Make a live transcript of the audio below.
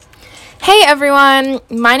Hey everyone,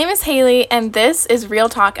 my name is Haley and this is Real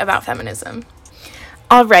Talk About Feminism.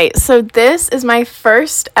 Alright, so this is my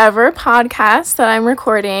first ever podcast that I'm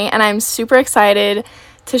recording and I'm super excited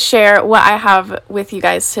to share what I have with you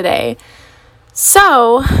guys today.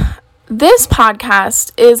 So, this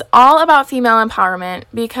podcast is all about female empowerment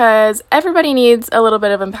because everybody needs a little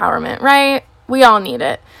bit of empowerment, right? We all need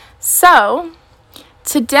it. So,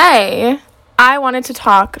 today I wanted to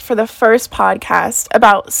talk for the first podcast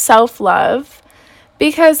about self-love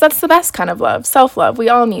because that's the best kind of love, self-love. We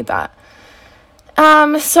all need that.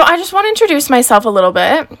 So I just want to introduce myself a little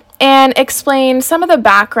bit and explain some of the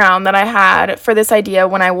background that I had for this idea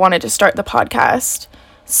when I wanted to start the podcast.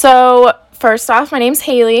 So first off, my name's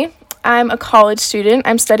Haley. I'm a college student.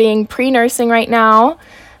 I'm studying pre-nursing right now.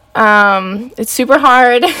 It's super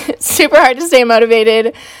hard. It's super hard to stay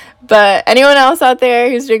motivated. But anyone else out there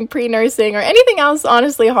who's doing pre-nursing or anything else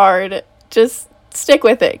honestly hard, just stick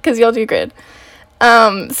with it because you'll do good.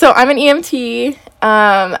 So I'm an EMT.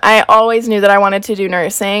 I always knew that I wanted to do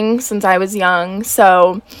nursing since I was young.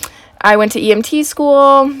 So I went to EMT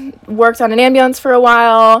school, worked on an ambulance for a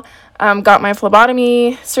while, got my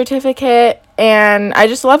phlebotomy certificate, and I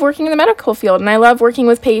just love working in the medical field and I love working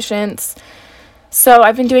with patients. So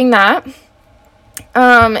I've been doing that.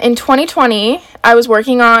 In 2020, I was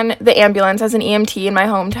working on the ambulance as an EMT in my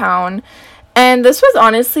hometown, and this was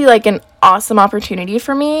honestly like an awesome opportunity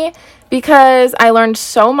for me because I learned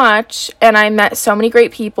so much and I met so many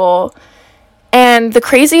great people. And the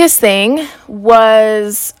craziest thing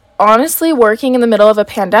was honestly working in the middle of a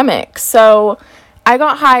pandemic. So I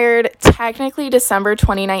got hired technically December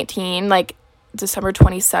 2019, like December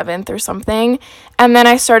 27th or something, and then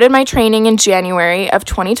I started my training in January of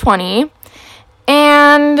 2020.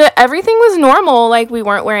 And everything was normal, like we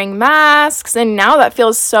weren't wearing masks, and now that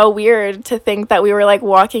feels so weird to think that we were like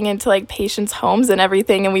walking into like patients' homes and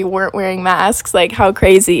everything and we weren't wearing masks, like how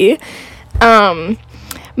crazy. But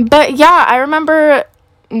yeah, I remember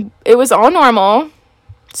it was all normal,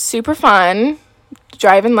 super fun,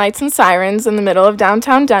 driving lights and sirens in the middle of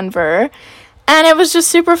downtown Denver, and it was just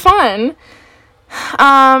super fun.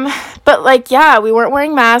 But like, yeah, we weren't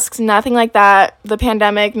wearing masks, nothing like that. The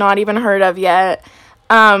pandemic, not even heard of yet.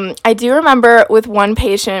 I do remember with one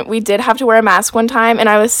patient, we did have to wear a mask one time and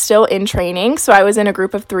I was still in training. So I was in a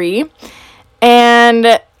group of 3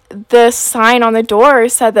 and the sign on the door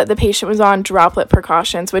said that the patient was on droplet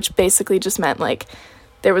precautions, which basically just meant like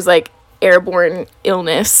there was like airborne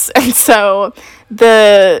illness. And so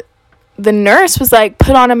the nurse was like,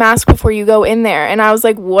 put on a mask before you go in there. And I was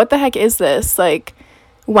like, what the heck is this? Like,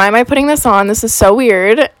 why am I putting this on? This is so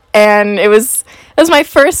weird. And it was my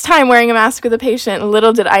first time wearing a mask with a patient.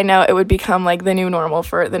 Little did I know it would become like the new normal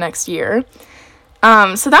for the next year.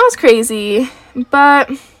 So that was crazy.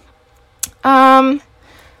 But, yeah,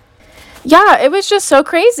 it was just so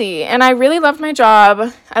crazy. And I really loved my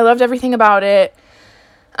job. I loved everything about it.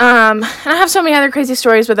 And I have so many other crazy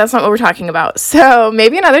stories, but that's not what we're talking about. So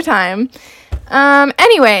maybe another time.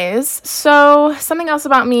 Anyways, so something else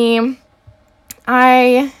about me.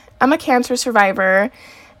 I'm a cancer survivor,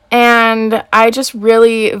 and I just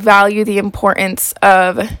really value the importance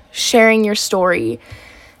of sharing your story.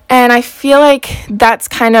 And I feel like that's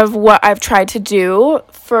kind of what I've tried to do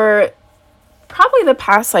for probably the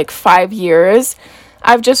past like 5 years.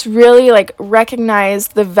 I've just really like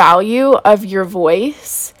recognized the value of your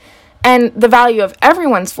voice and the value of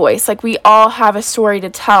everyone's voice. Like we all have a story to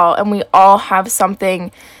tell and we all have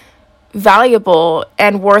something valuable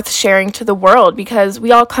and worth sharing to the world because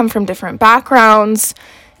we all come from different backgrounds,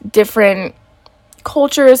 different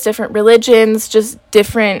cultures, different religions, just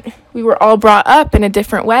different, we were all brought up in a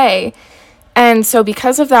different way. And so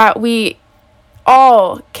because of that, we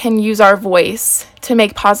all can use our voice to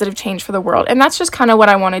make positive change for the world. And that's just kind of what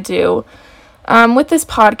I want to do with this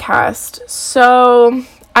podcast. So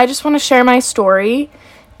I just want to share my story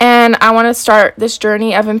and I want to start this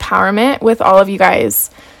journey of empowerment with all of you guys.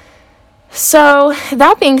 So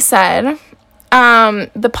that being said,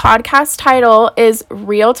 the podcast title is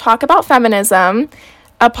Real Talk About Feminism,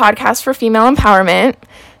 a podcast for female empowerment.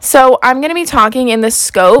 So I'm going to be talking in the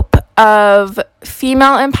scope of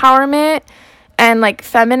female empowerment and like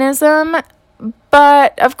feminism,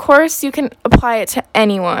 but of course you can apply it to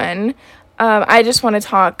anyone. I just want to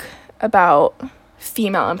talk about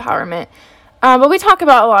female empowerment, but we talk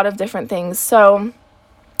about a lot of different things. So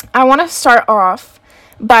I want to start off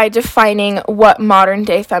by defining what modern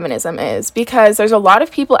day feminism is, because there's a lot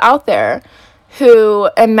of people out there who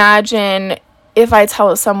imagine if I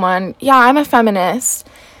tell someone, yeah, I'm a feminist,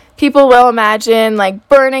 people will imagine like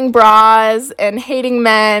burning bras and hating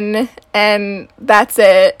men, and that's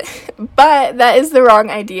it. But that is the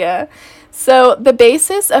wrong idea. So the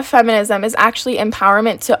basis of feminism is actually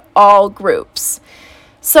empowerment to all groups.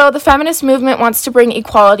 So the feminist movement wants to bring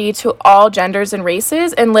equality to all genders and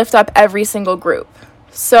races and lift up every single group.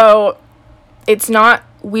 So it's not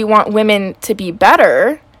we want women to be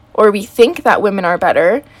better, or we think that women are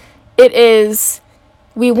better. It is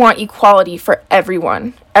we want equality for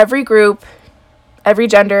everyone, every group, every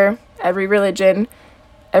gender, every religion,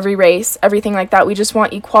 every race, everything like that. We just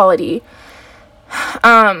want equality.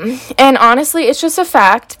 And honestly, it's just a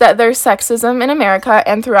fact that there's sexism in America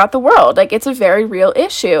and throughout the world. Like, it's a very real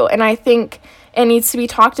issue, and I think it needs to be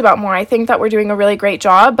talked about more. I think that we're doing a really great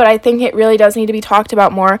job, but I think it really does need to be talked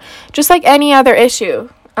about more, just like any other issue.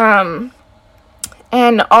 And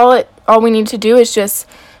all we need to do is just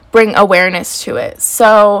bring awareness to it.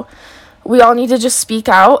 So we all need to just speak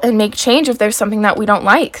out and make change if there's something that we don't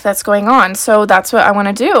like that's going on. So that's what I want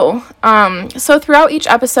to do. So throughout each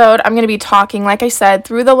episode, I'm going to be talking, like I said,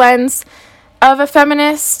 through the lens of a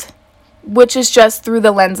feminist, which is just through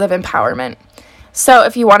the lens of empowerment. So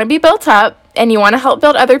if you want to be built up and you want to help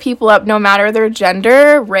build other people up, no matter their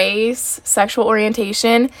gender, race, sexual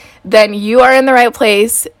orientation, then you are in the right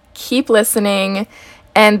place. Keep listening.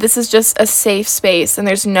 And this is just a safe space, and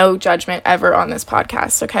there's no judgment ever on this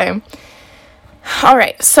podcast, okay? All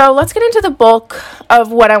right, so let's get into the bulk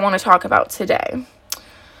of what I want to talk about today.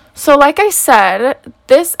 So like I said,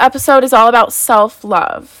 this episode is all about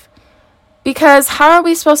self-love. Because how are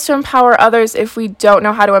we supposed to empower others if we don't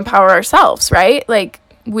know how to empower ourselves, right? Like,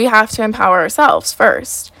 we have to empower ourselves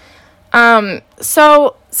first.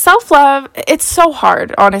 So self-love, it's so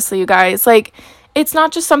hard, honestly, you guys. Like, it's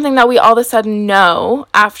not just something that we all of a sudden know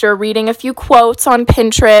after reading a few quotes on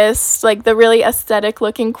Pinterest, like the really aesthetic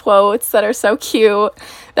looking quotes that are so cute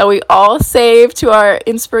that we all save to our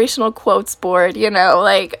inspirational quotes board, you know,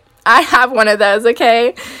 like I have one of those,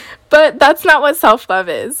 okay? But that's not what self-love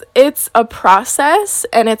is. It's a process,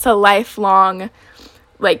 and it's a lifelong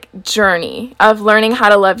like journey of learning how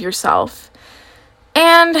to love yourself.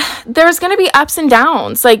 And there's going to be ups and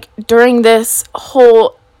downs like during this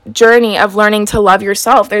whole journey of learning to love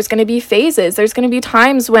yourself. There's going to be phases. There's going to be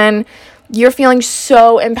times when you're feeling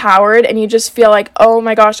so empowered and you just feel like, oh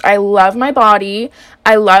my gosh, I love my body.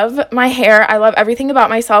 I love my hair. I love everything about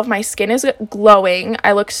myself. My skin is glowing.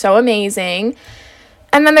 I look so amazing.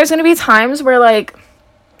 And then there's going to be times where like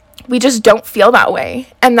we just don't feel that way,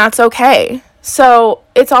 and that's okay. So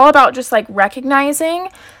it's all about just like recognizing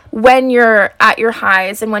when you're at your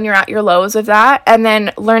highs and when you're at your lows of that, and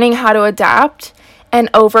then learning how to adapt and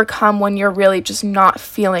overcome when you're really just not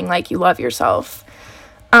feeling like you love yourself.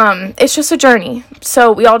 It's just a journey.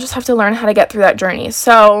 So we all just have to learn how to get through that journey.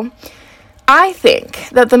 So I think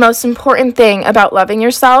that the most important thing about loving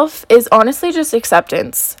yourself is honestly just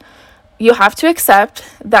acceptance. You have to accept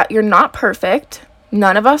that you're not perfect.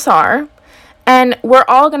 None of us are. And we're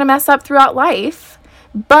all going to mess up throughout life.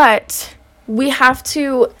 But we have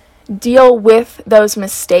to deal with those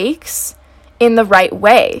mistakes in the right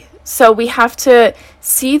way. So we have to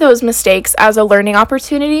see those mistakes as a learning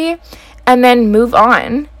opportunity and then move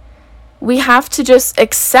on. We have to just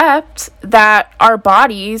accept that our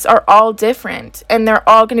bodies are all different, and they're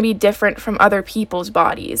all going to be different from other people's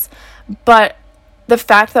bodies. But the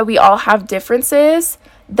fact that we all have differences,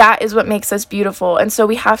 that is what makes us beautiful. And so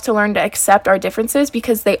we have to learn to accept our differences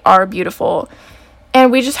because they are beautiful.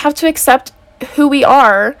 And we just have to accept who we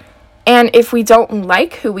are. And if we don't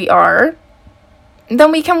like who we are, then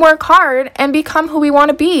we can work hard and become who we want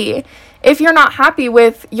to be. If you're not happy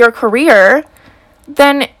with your career,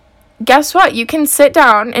 then guess what? You can sit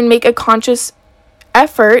down and make a conscious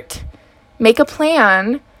effort, make a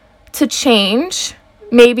plan to change.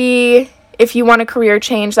 Maybe if you want a career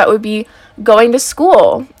change, that would be going to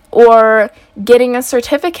school or getting a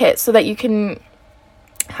certificate so that you can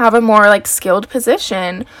have a more like skilled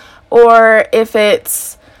position. Or if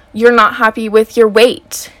it's you're not happy with your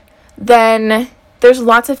weight, then there's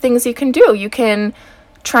lots of things you can do. You can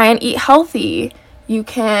try and eat healthy. You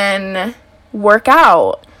can work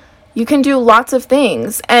out. You can do lots of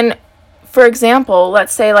things. And for example,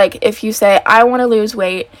 let's say like if you say, I want to lose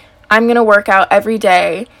weight, I'm going to work out every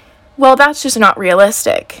day. Well, that's just not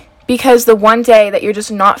realistic, because the one day that you're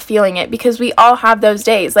just not feeling it, because we all have those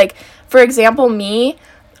days. Like, for example, me,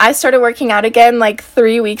 I started working out again like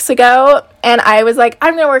 3 weeks ago, and I was like,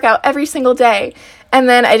 I'm going to work out every single day. And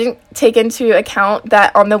then I didn't take into account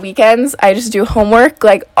that on the weekends, I just do homework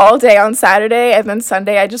like all day on Saturday, and then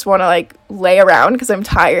Sunday I just want to like lay around because I'm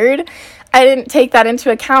tired. I didn't take that into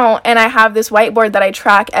account, and I have this whiteboard that I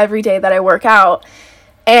track every day that I work out.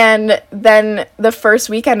 And then the first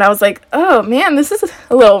weekend I was like, oh man, this is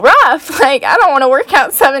a little rough. Like, I don't want to work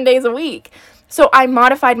out 7 days a week. So I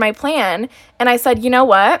modified my plan and I said, you know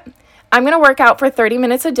what? I'm going to work out for 30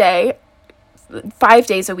 minutes a day, 5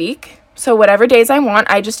 days a week. So whatever days I want,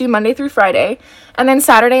 I just do Monday through Friday. And then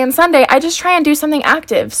Saturday and Sunday, I just try and do something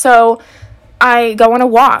active. So I go on a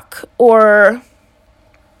walk or,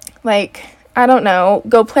 like, I don't know,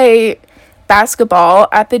 go play basketball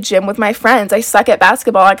at the gym with my friends. I suck at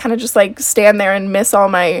basketball. I kind of just, like, stand there and miss all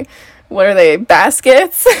my, what are they,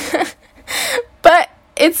 baskets? But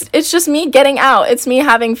it's just me getting out. It's me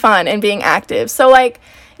having fun and being active. So, like,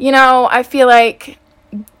 you know, I feel like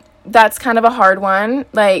that's kind of a hard one.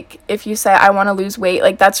 Like, if you say, I want to lose weight,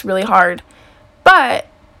 like, that's really hard. But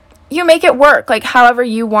you make it work, like, however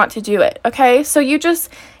you want to do it, okay? So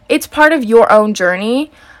it's part of your own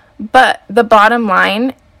journey. But the bottom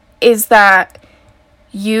line is that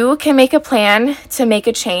you can make a plan to make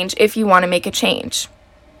a change if you want to make a change.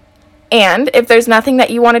 And if there's nothing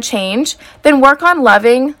that you want to change, then work on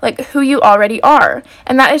loving, like, who you already are.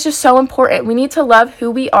 And that is just so important. We need to love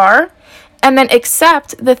who we are and then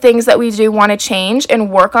accept the things that we do want to change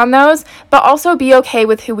and work on those, but also be okay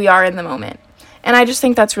with who we are in the moment. And I just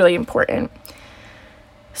think that's really important.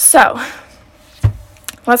 So,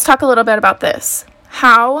 let's talk a little bit about this.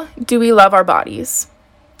 How do we love our bodies?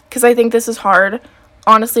 Because I think this is hard,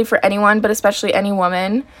 honestly, for anyone, but especially any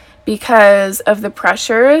woman, because of the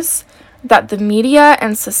pressures that the media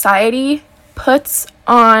and society puts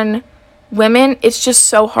on women. It's just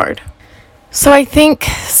so hard. So I think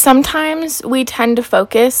sometimes we tend to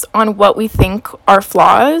focus on what we think are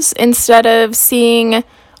flaws instead of seeing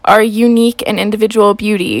our unique and individual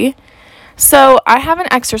beauty. So I have an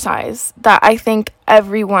exercise that I think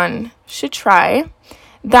everyone should try,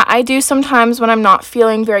 that I do sometimes when I'm not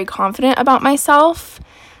feeling very confident about myself.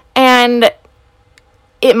 And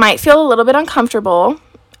it might feel a little bit uncomfortable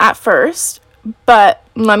at first, but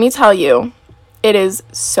let me tell you, it is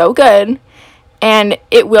so good and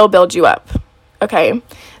it will build you up. Okay,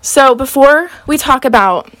 so before we talk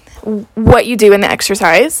about what you do in the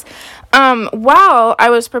exercise, while I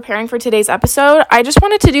was preparing for today's episode, I just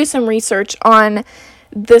wanted to do some research on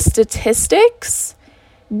the statistics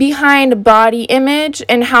behind body image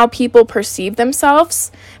and how people perceive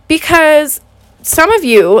themselves, because some of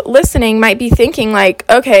you listening might be thinking, like,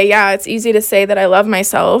 okay, yeah, it's easy to say that I love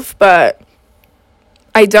myself, but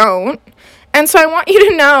I don't. And so I want you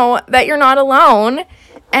to know that you're not alone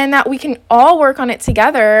and that we can all work on it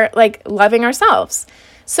together, like loving ourselves.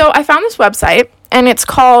 So I found this website, and it's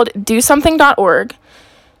called DoSomething.org.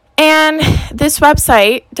 And this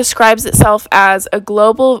website describes itself as a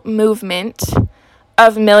global movement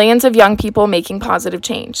of millions of young people making positive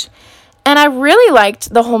change. And I really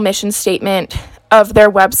liked the whole mission statement of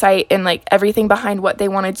their website and, like, everything behind what they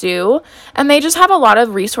want to do. And they just have a lot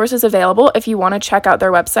of resources available if you want to check out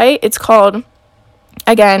their website. It's called,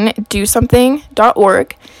 again,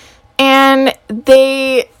 DoSomething.org. And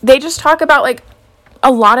they just talk about, like,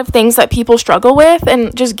 a lot of things that people struggle with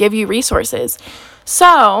and just give you resources.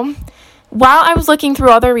 So while I was looking through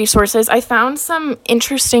all their resources, I found some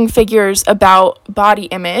interesting figures about body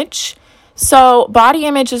image. So body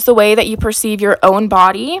image is the way that you perceive your own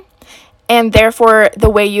body, and therefore the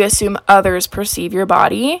way you assume others perceive your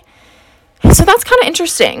body. So that's kind of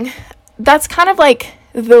interesting. That's kind of like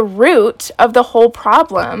the root of the whole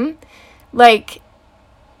problem. Like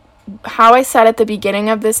how I said at the beginning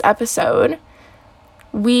of this episode,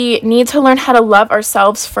 we need to learn how to love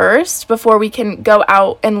ourselves first before we can go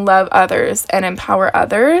out and love others and empower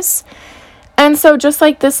others. And so just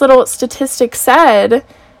like this little statistic said,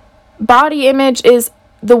 body image is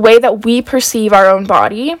the way that we perceive our own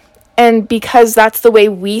body. And because that's the way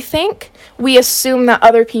we think, we assume that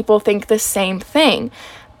other people think the same thing.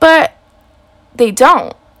 But they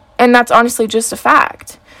don't. And that's honestly just a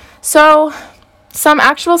fact. So some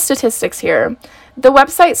actual statistics here. The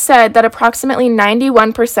website said that approximately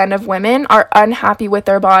 91% of women are unhappy with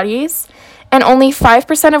their bodies, and only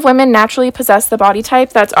 5% of women naturally possess the body type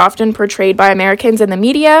that's often portrayed by Americans in the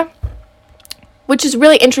media, which is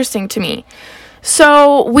really interesting to me.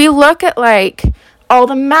 So we look at, like, all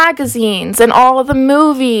the magazines and all of the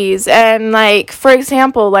movies, and, like, for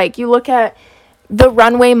example, like, you look at the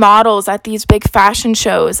runway models at these big fashion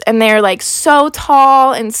shows, and they're, like, so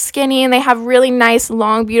tall and skinny, and they have really nice,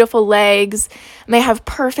 long, beautiful legs, and they have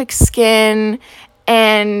perfect skin,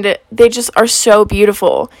 and they just are so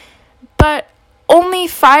beautiful. But only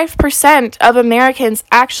 5% of Americans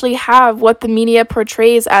actually have what the media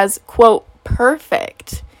portrays as, quote,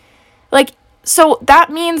 perfect. Like, so that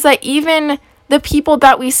means that even the people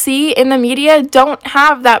that we see in the media don't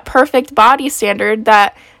have that perfect body standard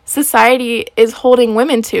that society is holding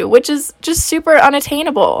women to, which is just super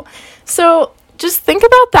unattainable. So just think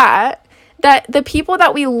about that the people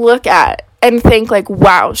that we look at and think like,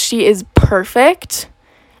 wow, she is perfect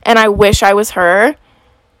and I wish I was her.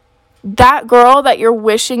 That girl that you're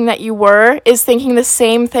wishing that you were is thinking the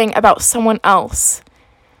same thing about someone else.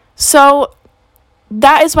 So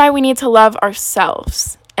that is why we need to love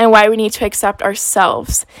ourselves and why we need to accept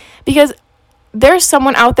ourselves, because there's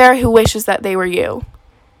someone out there who wishes that they were you.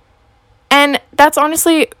 And that's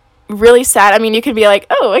honestly really sad. I mean, you could be like,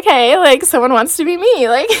 oh, okay, like someone wants to be me.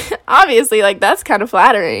 Like, obviously, like that's kind of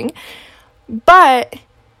flattering. But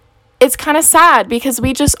it's kind of sad because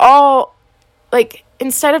we just all, like,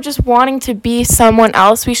 instead of just wanting to be someone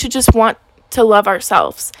else, we should just want to love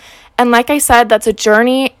ourselves. And like I said, that's a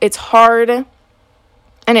journey. It's hard.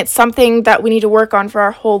 And it's something that we need to work on for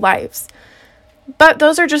our whole lives. But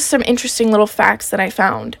those are just some interesting little facts that I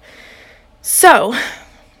found. So,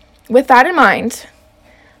 with that in mind,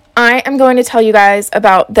 I am going to tell you guys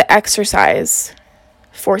about the exercise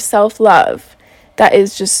for self-love that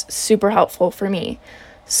is just super helpful for me.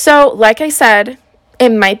 So, like I said, it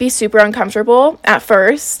might be super uncomfortable at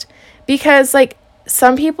first because, like,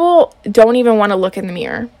 some people don't even want to look in the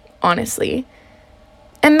mirror, honestly.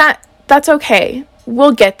 And that's okay.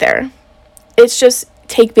 We'll get there. It's just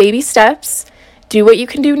take baby steps, do what you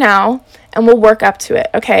can do now, and we'll work up to it,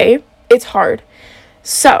 okay? It's hard.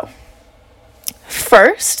 So,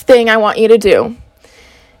 first thing I want you to do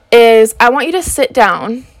is I want you to sit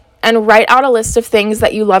down and write out a list of things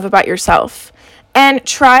that you love about yourself. And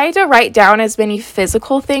try to write down as many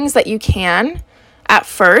physical things that you can at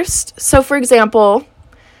first. So, for example,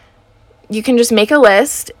 you can just make a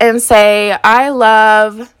list and say, I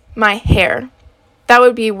love my hair. That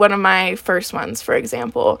would be one of my first ones, for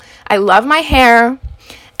example. I love my hair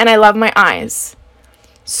and I love my eyes.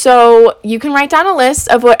 So you can write down a list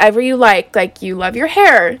of whatever you like. Like, you love your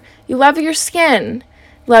hair, you love your skin,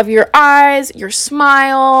 love your eyes, your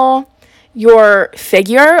smile, your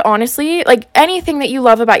figure, honestly. Like, anything that you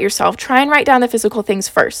love about yourself, try and write down the physical things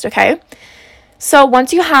first, okay? So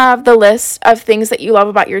once you have the list of things that you love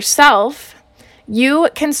about yourself, you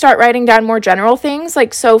can start writing down more general things.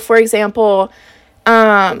 Like, so for example,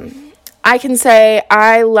 I can say,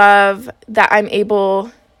 I love that I'm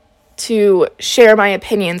able to share my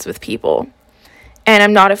opinions with people and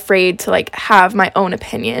I'm not afraid to, like, have my own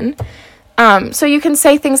opinion. So you can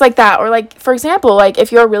say things like that. Or, like, for example, like,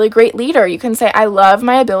 if you're a really great leader, you can say, I love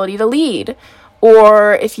my ability to lead.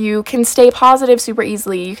 Or if you can stay positive super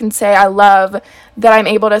easily, you can say, I love that I'm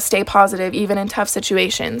able to stay positive even in tough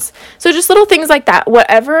situations. So just little things like that.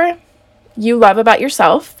 Whatever you love about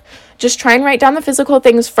yourself, just try and write down the physical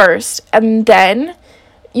things first, and then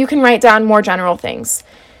you can write down more general things.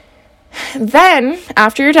 Then,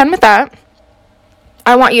 after you're done with that,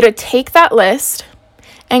 I want you to take that list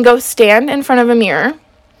and go stand in front of a mirror.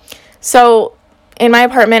 So, in my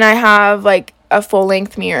apartment, I have, like, a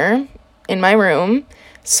full-length mirror in my room,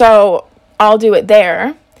 so I'll do it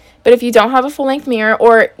there. But if you don't have a full-length mirror,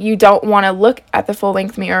 or you don't want to look at the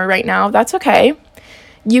full-length mirror right now, that's okay.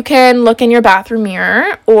 You can look in your bathroom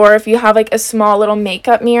mirror, or if you have, like, a small little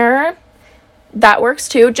makeup mirror, that works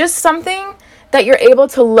too. Just something that you're able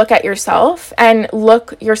to look at yourself and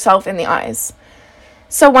look yourself in the eyes.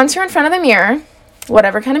 So once you're in front of the mirror,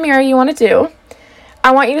 whatever kind of mirror you want to do,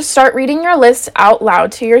 I want you to start reading your list out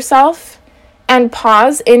loud to yourself and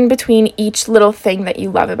pause in between each little thing that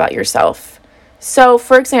you love about yourself. So,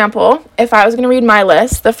 for example, if I was going to read my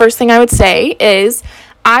list, the first thing I would say is,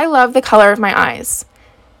 I love the color of my eyes.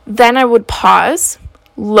 Then I would pause,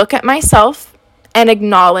 look at myself, and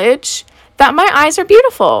acknowledge that my eyes are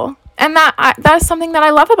beautiful and that is something that I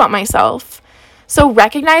love about myself. So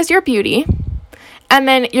recognize your beauty, and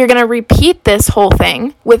then you're going to repeat this whole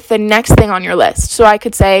thing with the next thing on your list. So I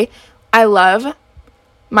could say, I love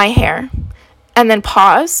my hair, and then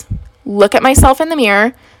pause, look at myself in the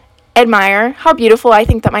mirror, admire how beautiful I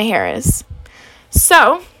think that my hair is.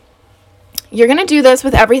 So you're going to do this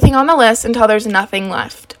with everything on the list until there's nothing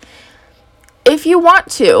left. If you want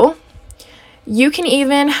to, you can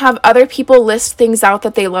even have other people list things out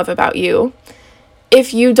that they love about you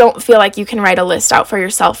if you don't feel like you can write a list out for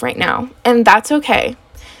yourself right now. And that's okay.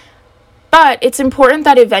 But it's important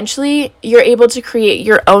that eventually you're able to create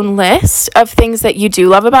your own list of things that you do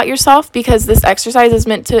love about yourself, because this exercise is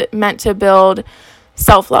meant to build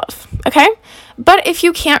self-love, okay? But if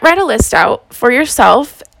you can't write a list out for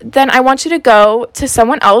yourself, then I want you to go to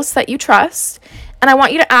someone else that you trust, and I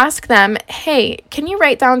want you to ask them, hey, can you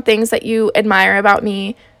write down things that you admire about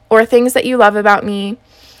me or things that you love about me?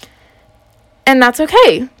 And that's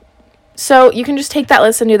okay. So you can just take that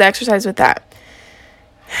list and do the exercise with that.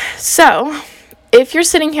 So if you're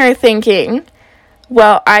sitting here thinking,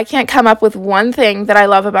 well, I can't come up with one thing that I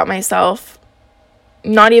love about myself,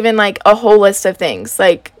 not even like a whole list of things,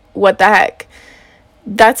 like what the heck,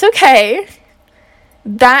 that's okay.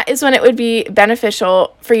 That is when it would be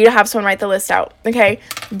beneficial for you to have someone write the list out, okay?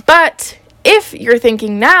 But if you're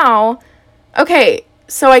thinking now, okay,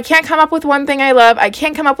 so I can't come up with one thing I love, I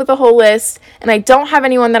can't come up with a whole list, and I don't have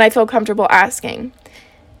anyone that I feel comfortable asking,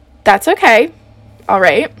 that's okay, all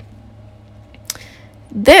right?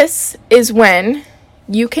 This is when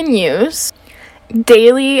you can use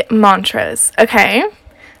daily mantras, okay?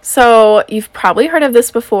 So you've probably heard of this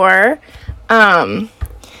before.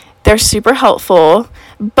 They're super helpful,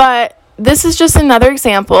 but this is just another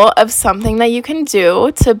example of something that you can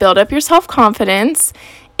do to build up your self-confidence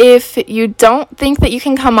if you don't think that you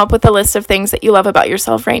can come up with a list of things that you love about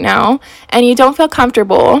yourself right now, and you don't feel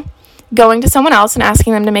comfortable going to someone else and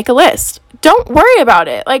asking them to make a list. Don't worry about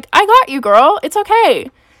it. Like, I got you, girl. It's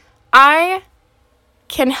okay. I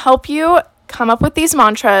can help you come up with these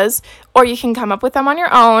mantras, or you can come up with them on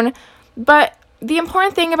your own, but the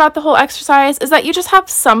important thing about the whole exercise is that you just have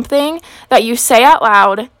something that you say out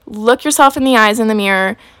loud, look yourself in the eyes in the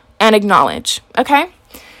mirror, and acknowledge, okay?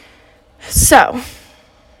 So,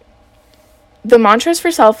 the mantras for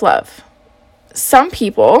self-love. Some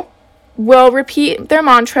people will repeat their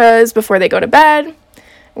mantras before they go to bed,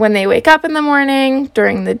 when they wake up in the morning,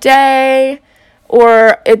 during the day,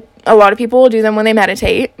 or a lot of people will do them when they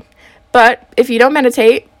meditate. But if you don't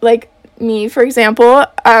meditate, like me, for example,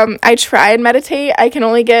 I try and meditate. I can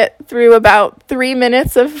only get through about 3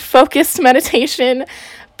 minutes of focused meditation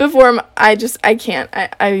before I can't.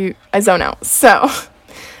 I zone out. So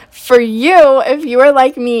for you, if you are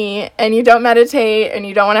like me and you don't meditate and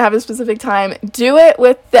you don't want to have a specific time, do it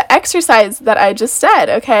with the exercise that I just said,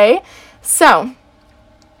 okay? So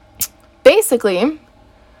basically,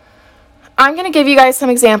 I'm going to give you guys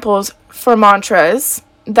some examples for mantras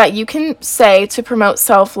that you can say to promote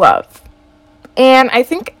self-love. And I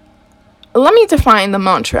think, let me define the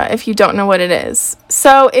mantra if you don't know what it is.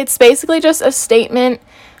 So it's basically just a statement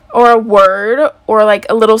or a word or like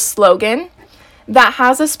a little slogan that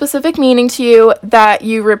has a specific meaning to you that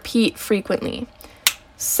you repeat frequently.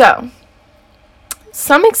 So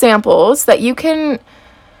some examples that you can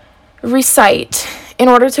recite in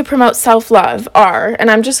order to promote self-love are, and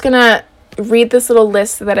I'm just going to read this little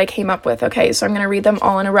list that I came up with, okay? So I'm going to read them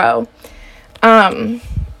all in a row.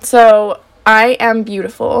 So I am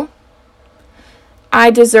beautiful. I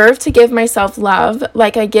deserve to give myself love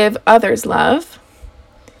like I give others love.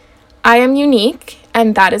 I am unique,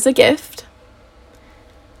 and that is a gift.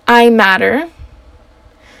 I matter.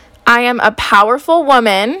 I am a powerful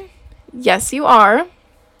woman. Yes, you are.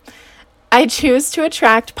 I choose to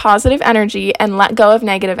attract positive energy and let go of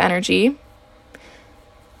negative energy.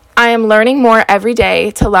 I am learning more every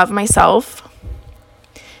day to love myself.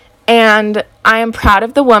 And I am proud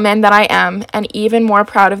of the woman that I am, and even more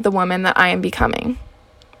proud of the woman that I am becoming.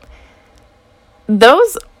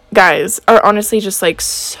 Those guys are honestly just like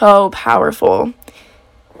so powerful.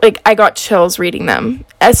 Like, I got chills reading them,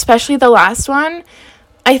 especially the last one.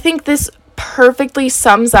 I think this perfectly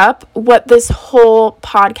sums up what this whole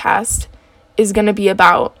podcast is going to be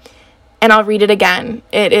about. And I'll read it again.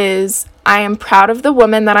 It is, I am proud of the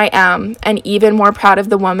woman that I am, and even more proud of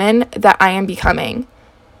the woman that I am becoming.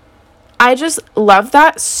 I just love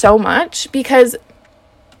that so much because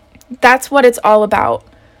that's what it's all about.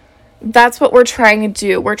 That's what we're trying to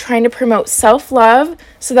do. We're trying to promote self-love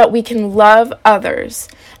so that we can love others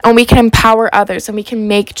and we can empower others and we can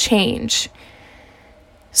make change.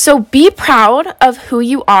 So be proud of who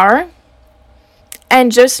you are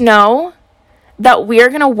and just know that we are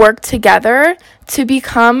going to work together to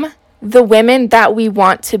become the women that we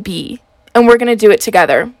want to be. And we're going to do it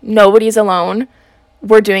together. Nobody's alone.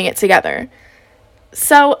 We're doing it together.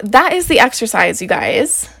 So that is the exercise, you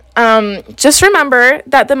guys. Just remember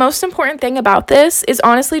that the most important thing about this is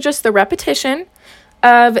honestly just the repetition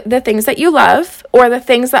of the things that you love or the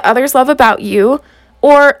things that others love about you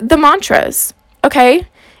or the mantras, okay?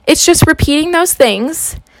 It's just repeating those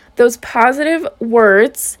things, those positive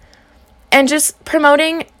words, and just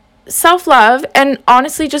promoting self-love and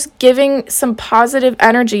honestly just giving some positive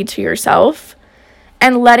energy to yourself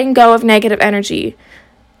and letting go of negative energy.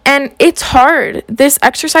 And it's hard. This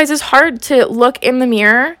exercise is hard to look in the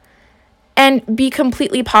mirror and be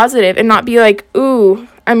completely positive and not be like, ooh,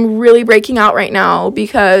 I'm really breaking out right now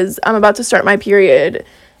because I'm about to start my period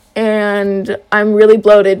and I'm really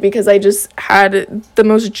bloated because I just had the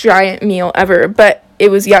most giant meal ever, but it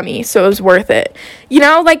was yummy, so it was worth it. You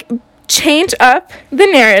know, like, change up the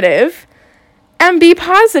narrative and be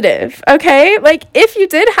positive, okay? Like, if you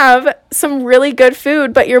did have some really good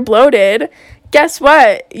food, but you're bloated, guess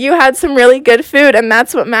what? You had some really good food, and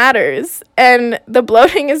that's what matters. And the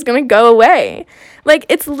bloating is going to go away. Like,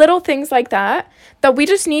 it's little things like that we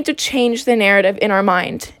just need to change the narrative in our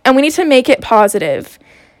mind. And we need to make it positive.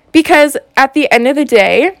 Because at the end of the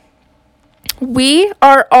day, we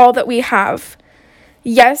are all that we have.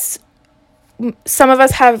 Yes, some of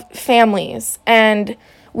us have families, and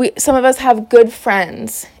some of us have good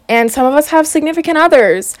friends, and some of us have significant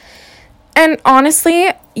others. And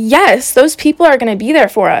honestly, yes, those people are going to be there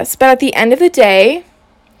for us. But at the end of the day,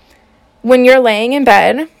 when you're laying in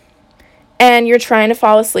bed and you're trying to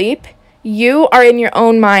fall asleep, you are in your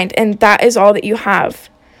own mind, and that is all that you have.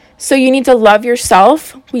 So you need to love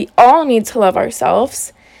yourself. We all need to love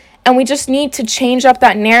ourselves. And we just need to change up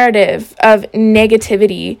that narrative of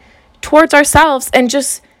negativity towards ourselves and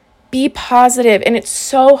just be positive. And it's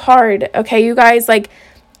so hard, okay, you guys? Like,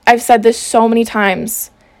 I've said this so many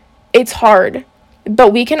times. It's hard,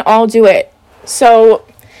 but we can all do it. So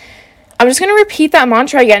I'm just going to repeat that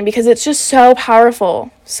mantra again because it's just so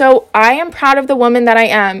powerful. So I am proud of the woman that I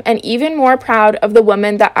am, and even more proud of the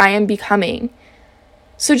woman that I am becoming.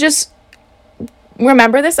 So just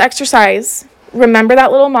remember this exercise. Remember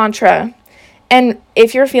that little mantra. And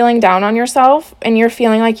if you're feeling down on yourself and you're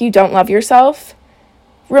feeling like you don't love yourself,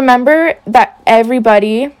 remember that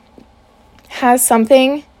everybody has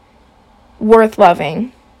something worth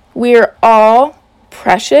loving. We are all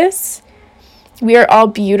precious. We are all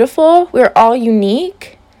beautiful. We are all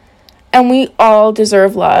unique. And we all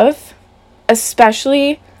deserve love,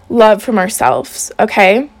 especially love from ourselves,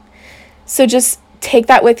 okay? So just take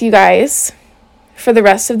that with you guys for the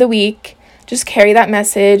rest of the week. Just carry that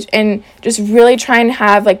message and just really try and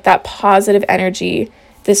have like that positive energy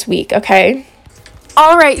this week, okay?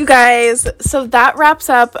 All right, you guys. So that wraps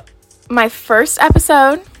up my first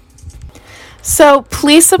episode. So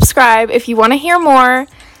please subscribe if you want to hear more,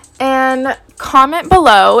 and comment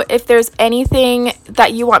below if there's anything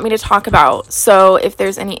that you want me to talk about. So if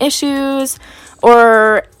there's any issues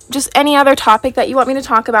or just any other topic that you want me to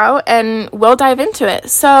talk about, and we'll dive into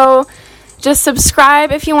it. So just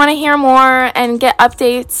subscribe if you want to hear more and get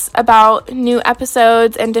updates about new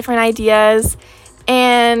episodes and different ideas.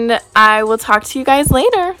 And I will talk to you guys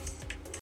later.